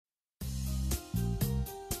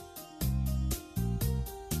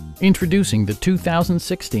Introducing the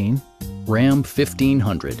 2016 Ram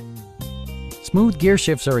 1500. Smooth gear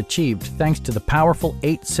shifts are achieved thanks to the powerful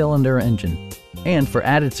 8-cylinder engine. And for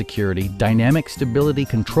added security, dynamic stability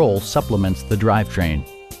control supplements the drivetrain.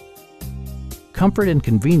 Comfort and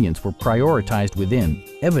convenience were prioritized within,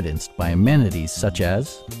 evidenced by amenities such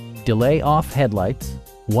as delay-off headlights,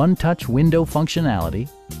 one-touch window functionality,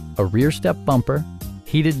 a rear step bumper,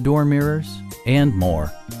 heated door mirrors, and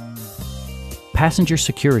more. Passenger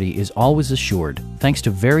security is always assured thanks to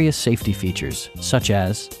various safety features such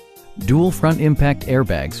as dual front impact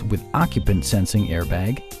airbags with occupant sensing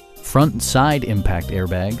airbag, front and side impact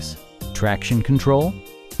airbags, traction control,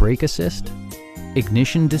 brake assist,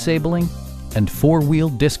 ignition disabling, and 4-wheel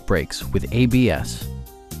disc brakes with ABS.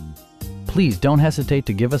 Please don't hesitate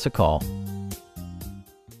to give us a call.